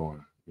what they're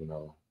doing,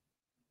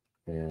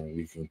 and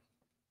you can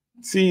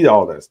see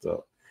all that stuff.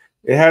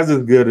 It has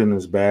its good and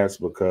its bad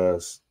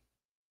because,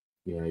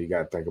 you got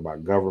to think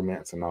about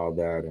governments and all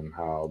that and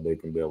how they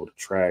can be able to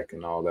track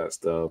and all that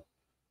stuff.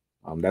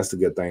 That's the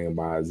good thing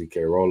about ZK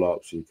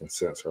rollups. You can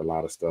censor a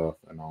lot of stuff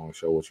and only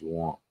show what you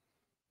want.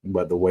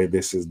 But the way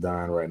this is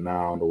done right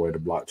now, the way the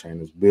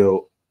blockchain is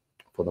built,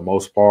 for the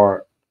most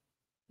part,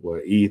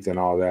 with ETH and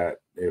all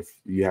that, if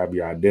you have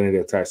your identity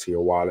attached to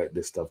your wallet,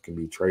 this stuff can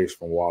be traced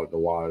from wallet to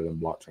wallet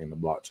and blockchain to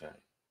blockchain.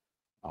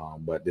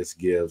 But this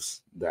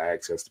gives the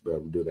access to be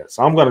able to do that.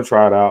 So I'm going to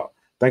try it out.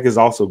 I think it's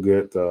also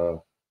good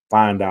to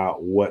find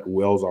out what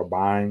whales are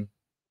buying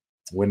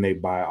when they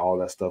buy all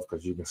that stuff,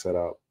 because you can set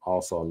up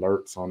also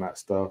alerts on that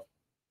stuff.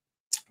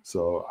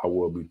 So I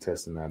will be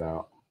testing that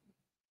out.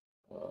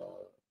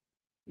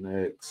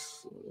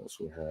 Next, what else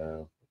we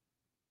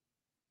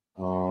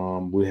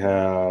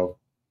have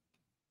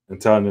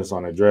intelligence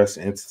on address,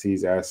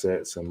 entities,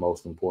 assets, and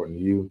most important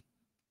to you.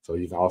 So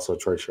you can also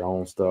trace your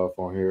own stuff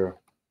on here.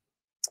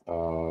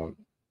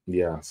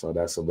 Yeah, so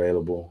that's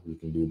available. You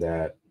can do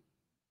that.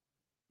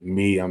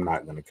 Me, I'm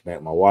not going to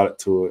connect my wallet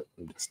to it.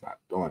 I'm just not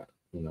doing it.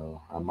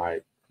 I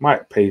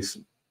might paste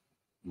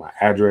my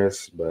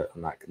address, but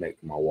I'm not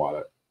connecting my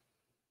wallet.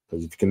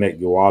 Because if you connect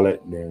your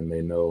wallet, then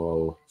they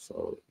know.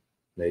 So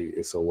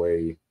it's a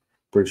way.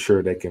 Pretty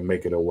sure they can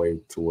make it a way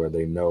to where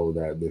they know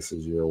that this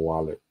is your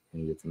wallet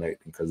and you're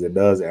connecting. Because it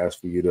does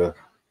ask for you to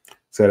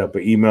set up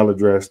an email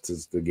address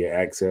to get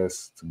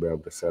access to be able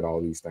to set all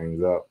these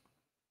things up.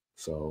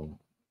 So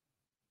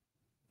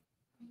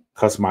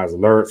customize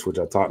alerts, which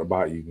I talked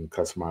about. You can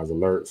customize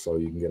alerts so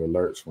you can get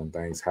alerts when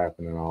things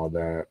happen and all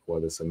that,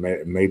 whether it's a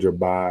major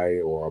buy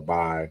or a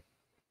buy,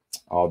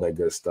 all that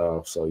good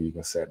stuff. So you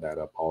can set that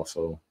up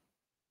also.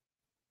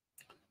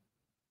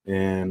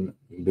 And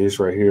this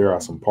right here are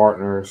some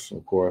partners,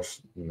 of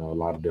course, a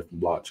lot of different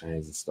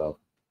blockchains and stuff.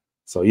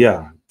 So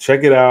yeah,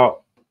 check it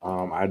out.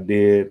 I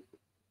did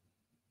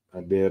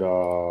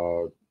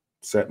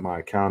set my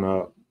account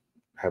up.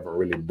 Haven't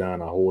really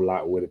done a whole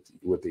lot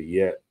with it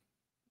yet,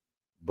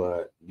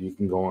 but you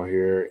can go on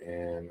here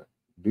and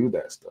do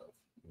that stuff.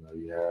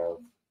 You have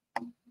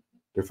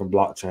different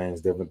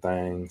blockchains, different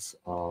things.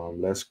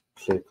 Let's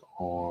click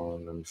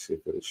on, let me see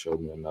if it'll show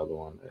me another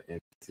one, an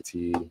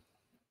entity.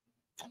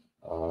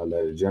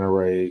 Let it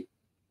generate.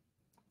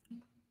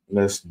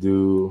 Let's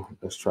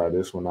try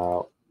this one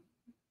out.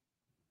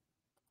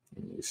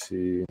 Let me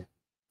see.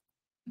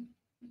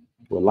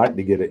 Would like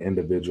to get an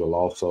individual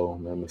also.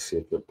 Let me see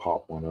if it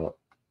pop one up.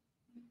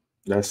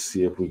 Let's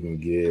see if we can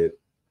get,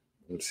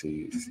 let's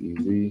see,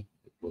 CZ.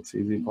 Will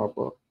CZ pop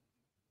up?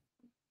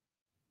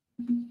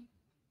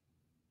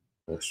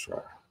 Let's try.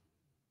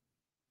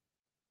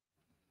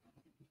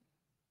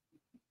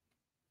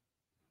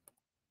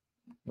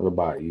 What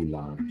about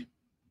Elon?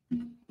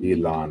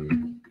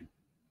 Elon.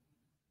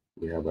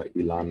 We have an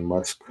Elon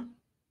Musk.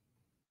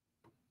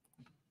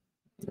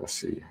 Let's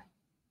see.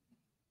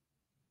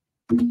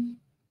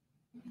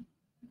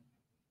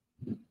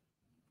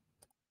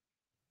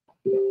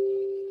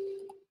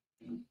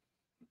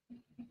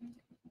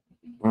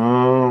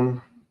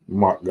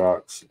 Mark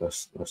Gox.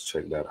 Let's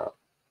check that out.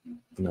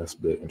 That's a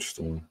bit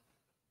interesting.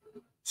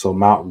 So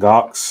Mount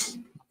Gox,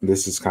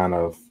 this is kind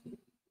of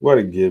what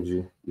it gives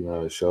you. You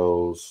know, it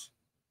shows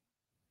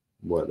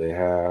what they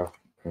have,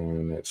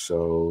 and it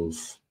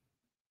shows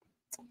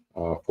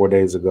 4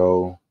 days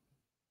ago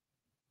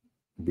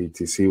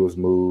BTC was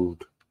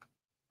moved.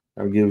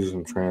 It gives you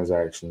some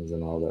transactions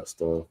and all that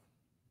stuff.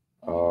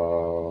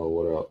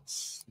 What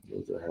else?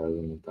 Does it have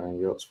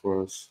anything else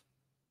for us?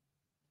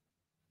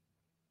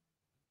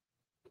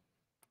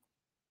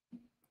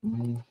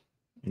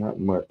 Not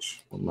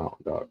much on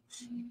Mount Gox.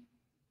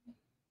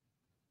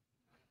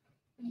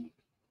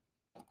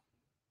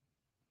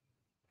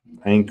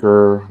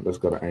 Anchor. Let's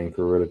go to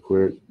Anchor really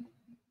quick.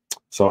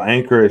 So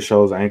Anchor, it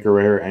shows Anchor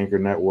right here, Anchor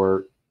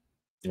Network.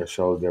 It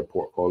shows their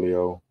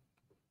portfolio.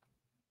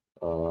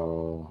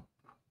 Some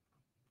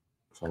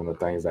of the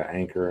things that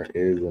Anchor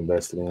is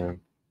invested in.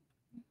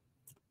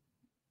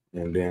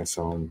 And then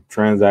some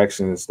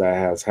transactions that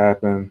has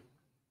happened.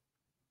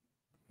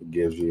 It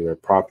gives you their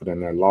profit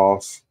and their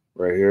loss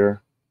right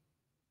here.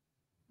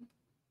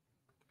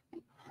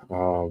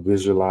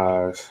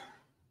 Visualize.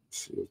 Let's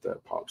see if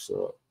that pops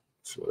up.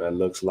 So that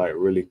looks like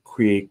really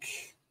quick.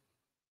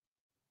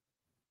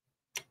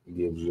 It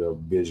gives you a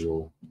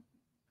visual.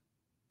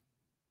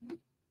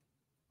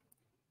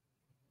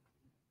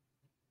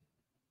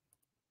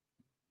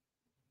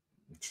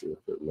 Let's see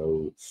if it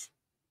loads.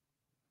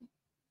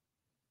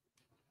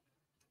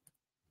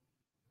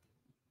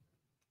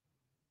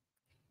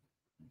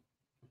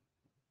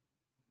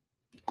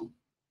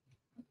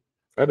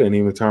 I didn't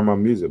even turn my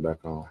music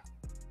back on.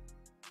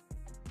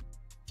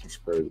 It's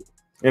crazy.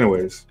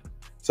 Anyways,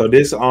 so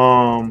this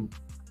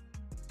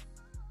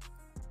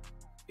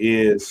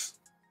is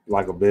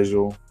like a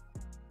visual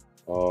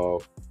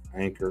of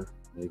Anchor.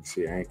 You can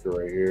see Anchor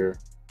right here.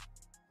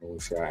 And we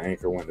see how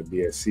Anchor went to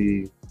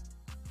BSC.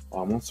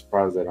 I'm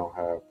surprised they don't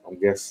have. I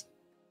guess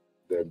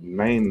the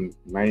main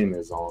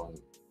is on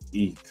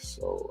ETH,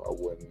 so I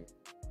wouldn't.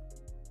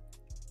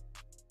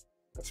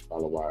 That's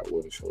probably why it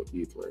wouldn't show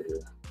ETH right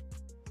here.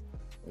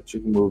 But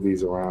you can move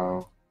these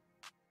around,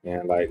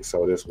 and like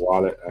so, this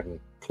wallet, I can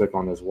click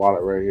on this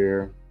wallet right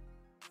here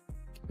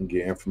and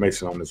get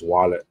information on this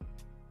wallet.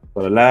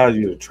 But it allows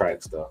you to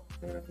track stuff.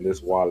 And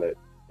this wallet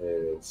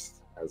has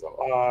a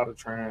lot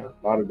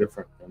of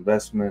different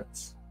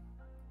investments.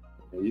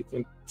 And you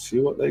can see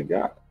what they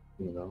got,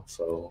 you know.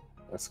 So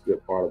that's a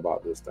good part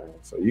about this thing.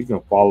 So you can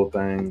follow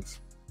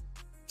things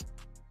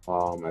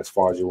as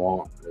far as you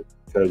want. It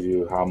tells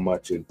you how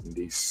much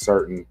these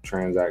certain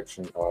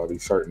transactions or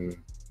these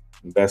certain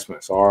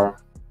investments are.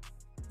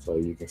 So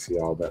you can see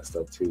all that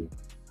stuff too.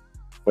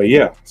 But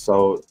yeah,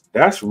 so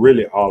that's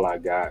really all I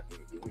got.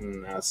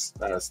 That's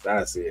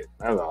it.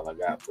 That's all I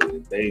got for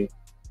today.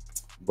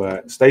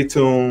 But stay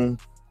tuned.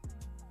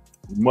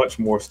 Much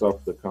more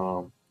stuff to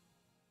come.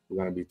 We're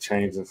going to be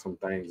changing some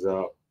things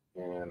up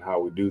and how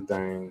we do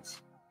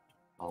things,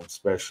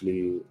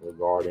 especially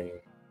regarding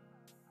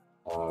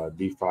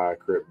DeFi,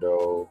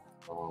 crypto,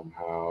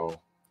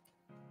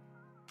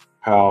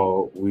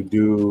 how we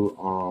do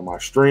our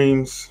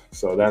streams.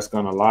 So that's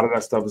a lot of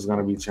that stuff is going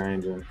to be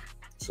changing.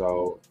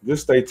 So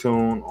just stay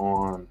tuned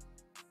on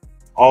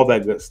all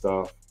that good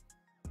stuff.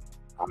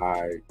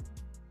 I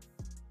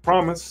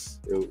promise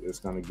it's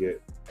going to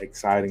get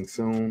exciting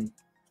soon,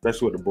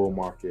 especially with the bull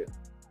market.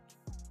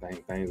 I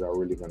think things are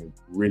really going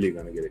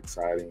to get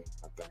exciting.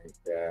 I think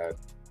that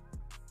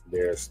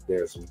there's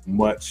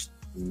much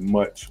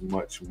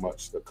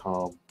to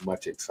come,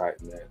 much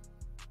excitement,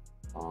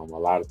 a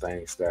lot of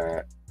things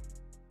that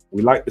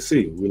we like to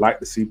see. We like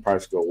to see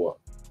price go up.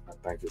 I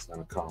think it's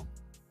going to come.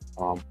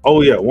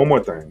 Oh yeah, one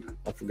more thing.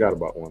 I forgot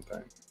about one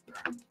thing.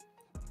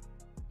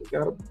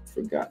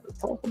 Forgot to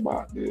talk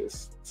about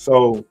this.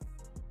 So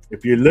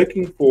if you're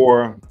looking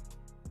for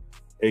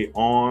a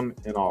on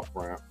and off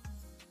ramp,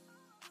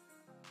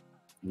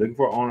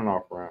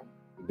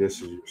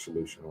 this is your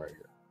solution right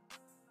here.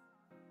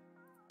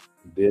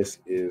 This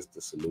is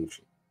the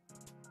solution.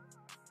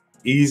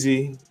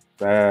 Easy,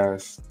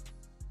 fast,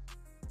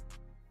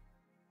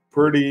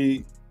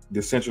 pretty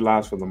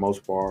decentralized for the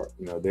most part.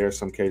 You know, there are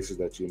some cases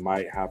that you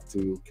might have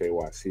to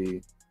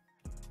KYC,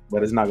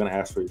 but it's not going to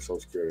ask for your social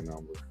security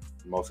number.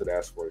 Most of it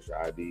asks for is your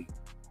ID.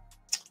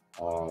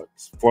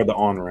 For the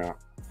on ramp,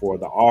 for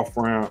the off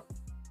ramp,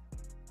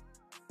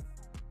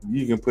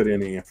 you can put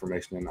any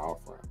information in the off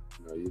ramp.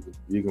 You know,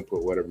 you can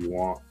put whatever you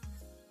want.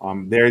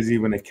 There's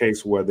even a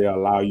case where they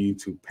allow you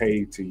to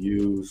pay to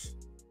use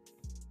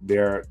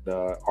the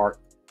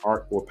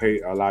ARC will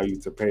allow you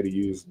to pay to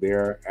use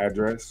their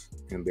address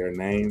and their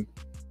name,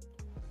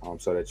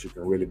 so that you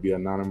can really be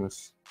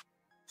anonymous.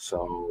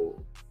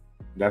 So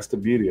that's the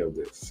beauty of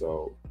this.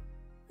 So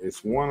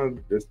it's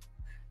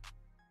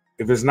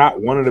if it's not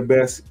one of the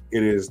best,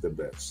 it is the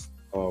best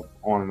of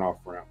on and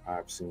off ramp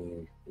I've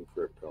seen in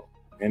crypto.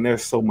 And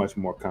there's so much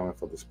more coming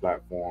for this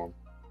platform.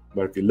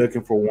 But if you're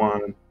looking for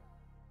one,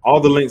 all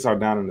the links are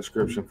down in the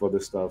description for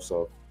this stuff.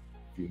 So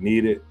if you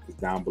need it, it's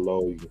down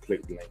below. You can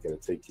click the link, it'll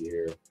take you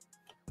here.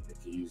 You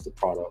can use the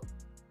product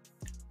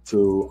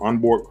to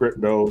onboard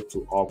crypto,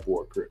 to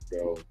offboard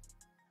crypto.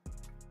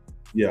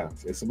 Yeah,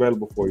 it's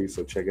available for you,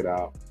 so check it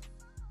out.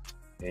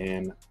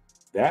 And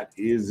that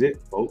is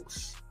it,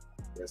 folks.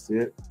 That's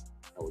it.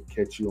 I will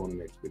catch you on the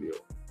next video.